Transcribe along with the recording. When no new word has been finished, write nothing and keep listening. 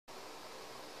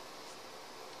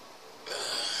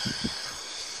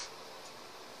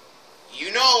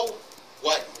You know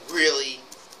what really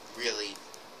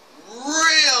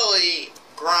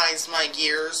grinds my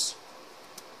gears?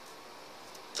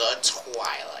 The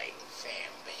Twilight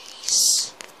fan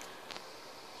base.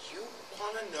 You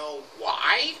wanna know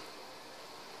why?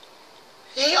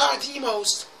 They are the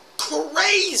most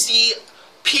crazy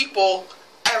people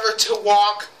ever to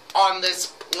walk on this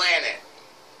planet.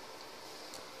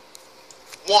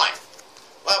 One.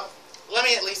 Well, let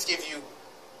me at least give you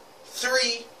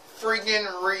 3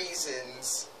 friggin'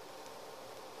 reasons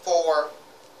for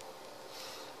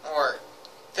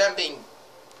them being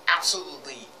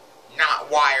absolutely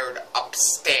not wired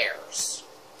upstairs.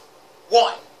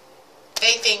 1.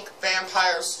 They think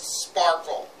vampires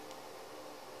sparkle.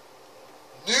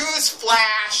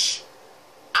 Newsflash!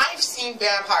 I've seen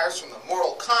vampires from the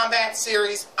Mortal Kombat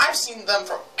series. I've seen them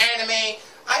from anime.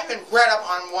 I even read up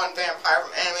on one vampire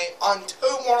from anime on 2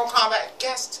 Mortal Kombat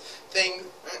guest things,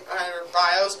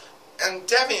 bios, and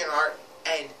DeviantArt,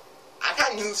 and I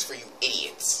got news for you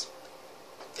idiots.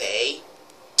 They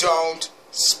don't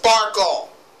sparkle.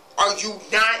 Are you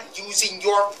not using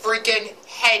your freaking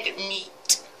head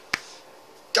meat?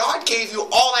 God gave you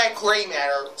all that gray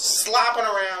matter slopping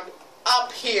around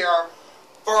up here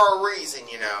for a reason,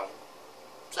 you know.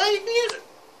 So you can use it.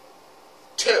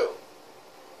 2.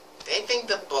 They think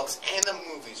the books and the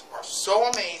movies are so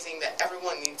amazing that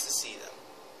everyone needs to see them.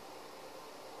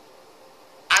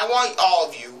 I want all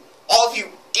of you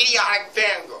idiotic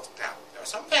fangirls. Now, there are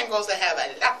some fangirls that have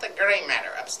a lot of gray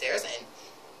matter upstairs, and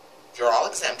you're all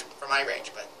exempt from my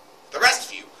rage, but the rest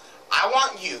of you, I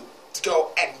want you to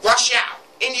go and rush out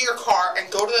into your car and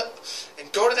go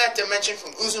to that dimension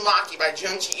from Uzumaki by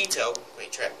Junji Ito.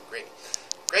 Great trip, great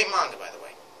manga, by the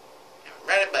way. I haven't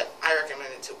read it, but I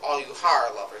recommend it to all you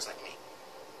horror lovers like me.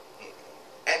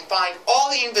 And find all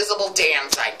the invisible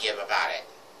damns I give about it.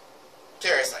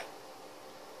 Seriously.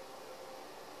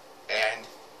 And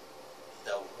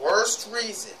the worst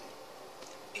reason,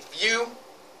 if you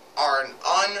are an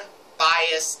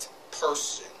unbiased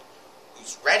person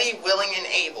who's ready, willing, and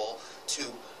able to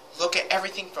look at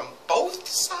everything from both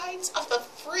sides of the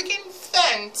freaking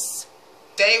fence,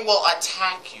 they will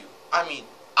attack you. I mean,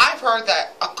 I've heard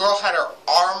that a girl had her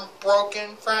arm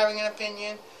broken for having an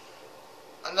opinion.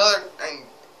 And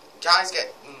guys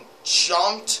get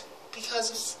jumped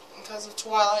because of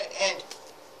Twilight, and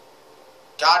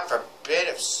God forbid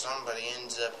if somebody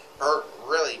ends up hurt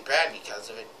really bad because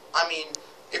of it. I mean,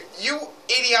 if you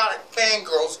idiotic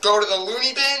fangirls go to the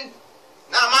loony bin,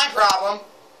 not my problem.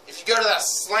 If you go to the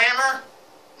slammer,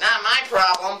 not my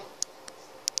problem.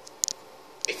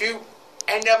 If you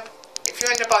end up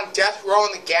on death row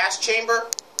in the gas chamber,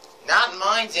 not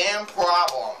my damn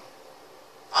problem.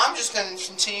 I'm just going to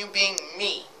continue being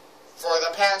me for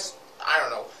the past, I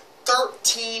don't know,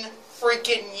 13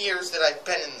 freaking years that I've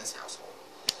been in this household.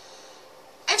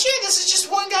 And yeah, this is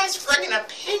just one guy's friggin'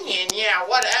 opinion, yeah,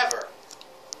 whatever.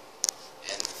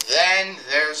 And then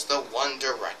there's the One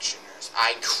Directioners.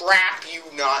 I crap you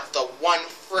not, the one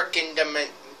frickin'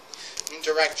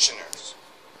 Directioners.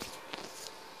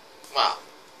 Well,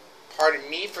 pardon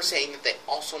me for saying that they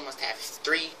also must have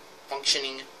 3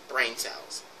 functioning brain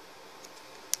cells.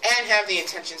 And have the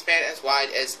attention span as wide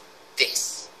as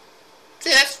this.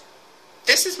 See,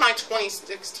 this is my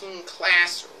 2016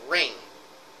 class ring.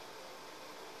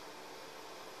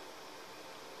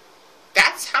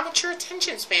 That's how much your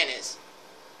attention span is.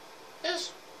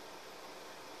 This.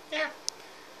 Yeah.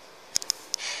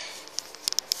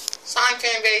 Sign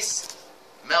fan base,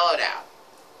 mellowed out.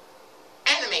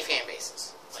 Anime fan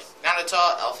bases, like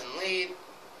Naruto, Elfen Lied,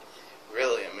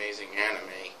 really amazing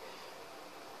anime.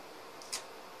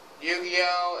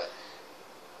 Yu-Gi-Oh!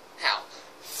 Hell,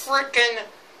 frickin'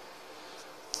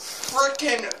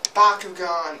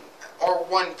 Bakugan or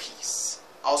One Piece.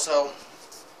 Also,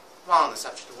 while on the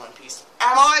subject of One Piece,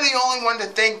 am I the only one to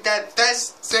think that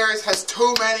this series has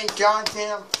too many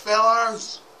goddamn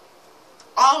fillers?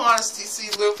 I want to see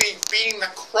Luffy beating the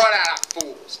crud out of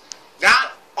fools,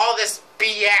 not all this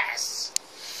BS.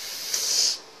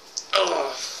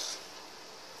 Ugh.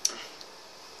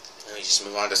 Let me just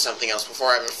move on to something else before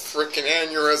I have a freaking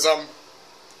aneurysm.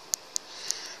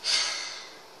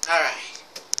 Alright.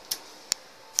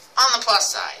 On the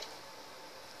plus side.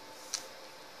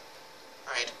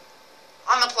 Alright.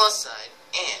 On the plus side,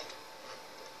 and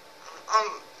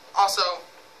also,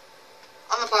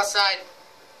 on the plus side,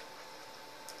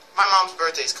 my mom's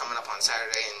birthday is coming up on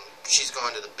Saturday, and she's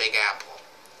going to the Big Apple.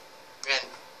 And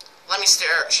let me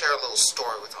share a little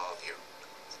story with all of you.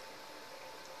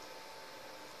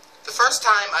 The first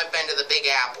time I've been to the Big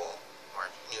Apple, or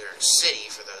New York City,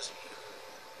 for those of you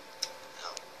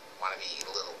who want want to be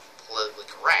a little politically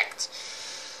correct.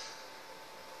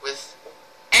 With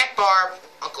Aunt Barb,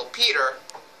 Uncle Peter,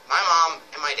 my mom,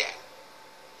 and my dad.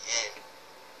 And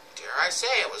dare I say,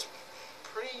 it was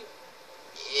pretty...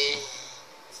 It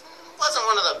wasn't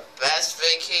one of the best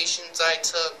vacations I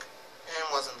took, and it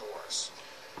wasn't the worst.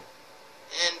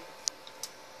 And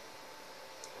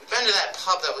we've been to that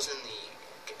pub that was in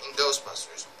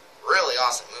Ghostbusters. Really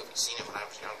awesome movie. Seen it when I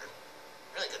was younger.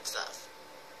 Really good stuff.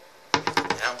 You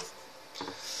know?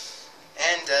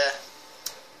 And,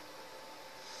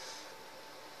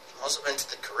 I've also been to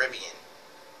the Caribbean.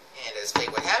 And as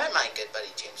fate would have it, my good buddy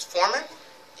James Foreman,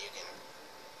 you can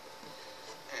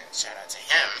shout out to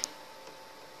him.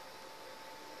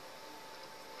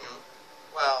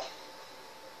 Well,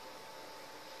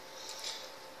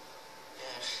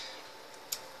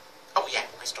 oh yeah,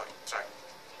 my story. Sorry.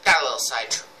 Got a little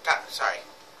sidetracked. Sorry.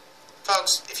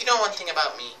 Folks, if you know one thing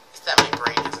about me, it's that my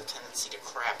brain has a tendency to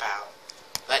crap out.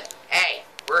 But, hey,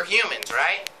 we're humans,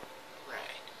 right?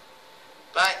 Right.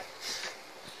 But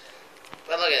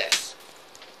look at this.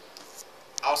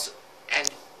 Also, and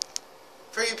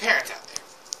for you parents out there,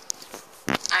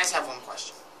 I just have one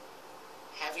question.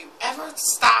 Have you ever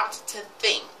stopped to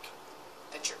think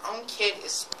that your own kid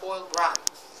is spoiled rotten?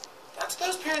 That's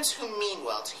those parents who mean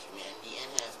well to humanity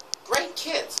and have great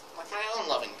kids, like my own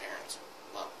loving parents.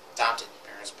 Well, adopted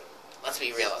parents, but let's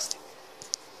be realistic.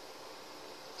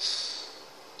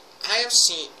 I've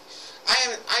seen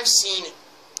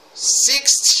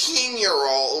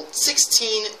 16-year-old,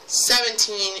 16,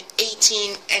 17,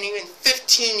 18, and even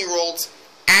 15-year-olds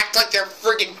act like they're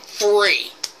friggin'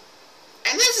 free.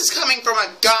 And this is coming from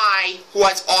a guy who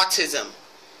has autism.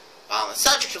 While the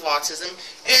subject of autism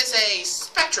is a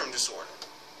spectrum disorder.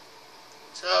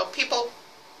 So, people,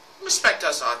 respect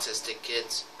us autistic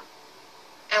kids.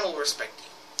 And we'll respect you.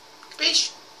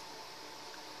 Capiche?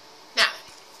 Now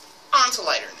then, on to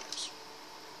lighter news.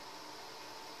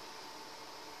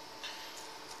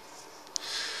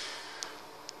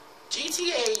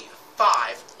 GTA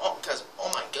 5, because, oh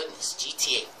my goodness,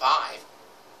 GTA 5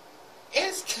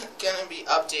 is going to be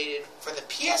updated for the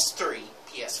PS3,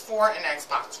 PS4, and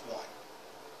Xbox One.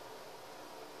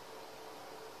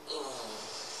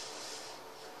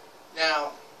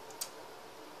 Now,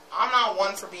 I'm not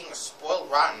one for being a spoiled,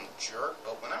 rotten jerk,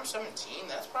 but when I'm 17,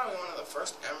 that's probably one of the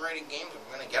first M-rated games I'm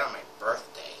going to get on my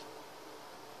birthday.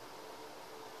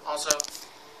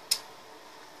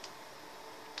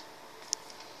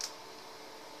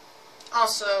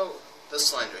 Also, the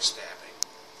Slender stabbing.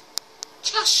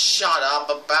 Just shut up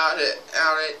about it,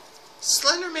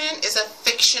 Slenderman is a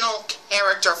fictional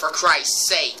character, for Christ's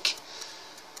sake.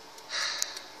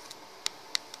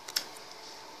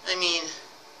 I mean,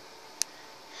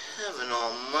 heaven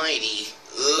almighty.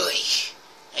 Ugh.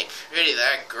 Hey, pretty,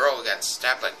 that girl got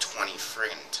stabbed like 20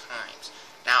 friggin' times.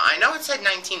 Now, I know it said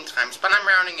 19 times, but I'm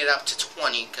rounding it up to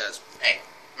 20, because, hey,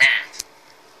 math.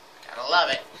 Gotta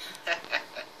love it.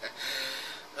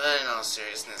 But in all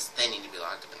seriousness, they need to be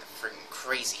locked up in the friggin'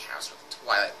 crazy house with the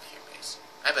Twilight fanbase.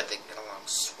 I bet they can get along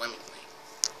swimmingly.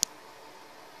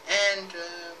 And,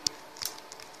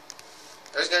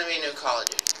 there's gonna be a new Call of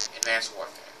Duty, Advanced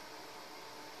Warfare.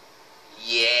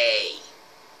 Yay!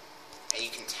 And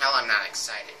you can tell I'm not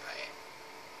excited by it.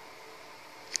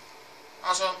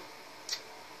 Also,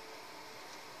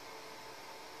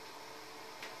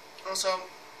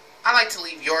 I like to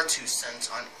leave your 2 cents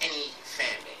on any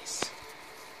fan base.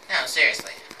 No,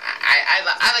 seriously. I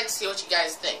like to see what you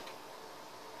guys think.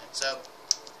 And so,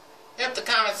 hit up the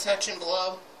comment section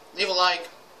below. Leave a like.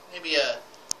 Maybe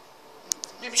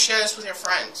share this with your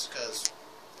friends. Because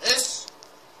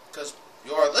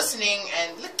you're listening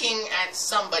and looking at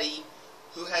somebody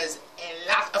who has a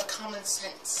lot of common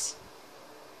sense.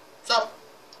 So,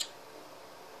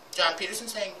 John Peterson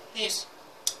saying, peace.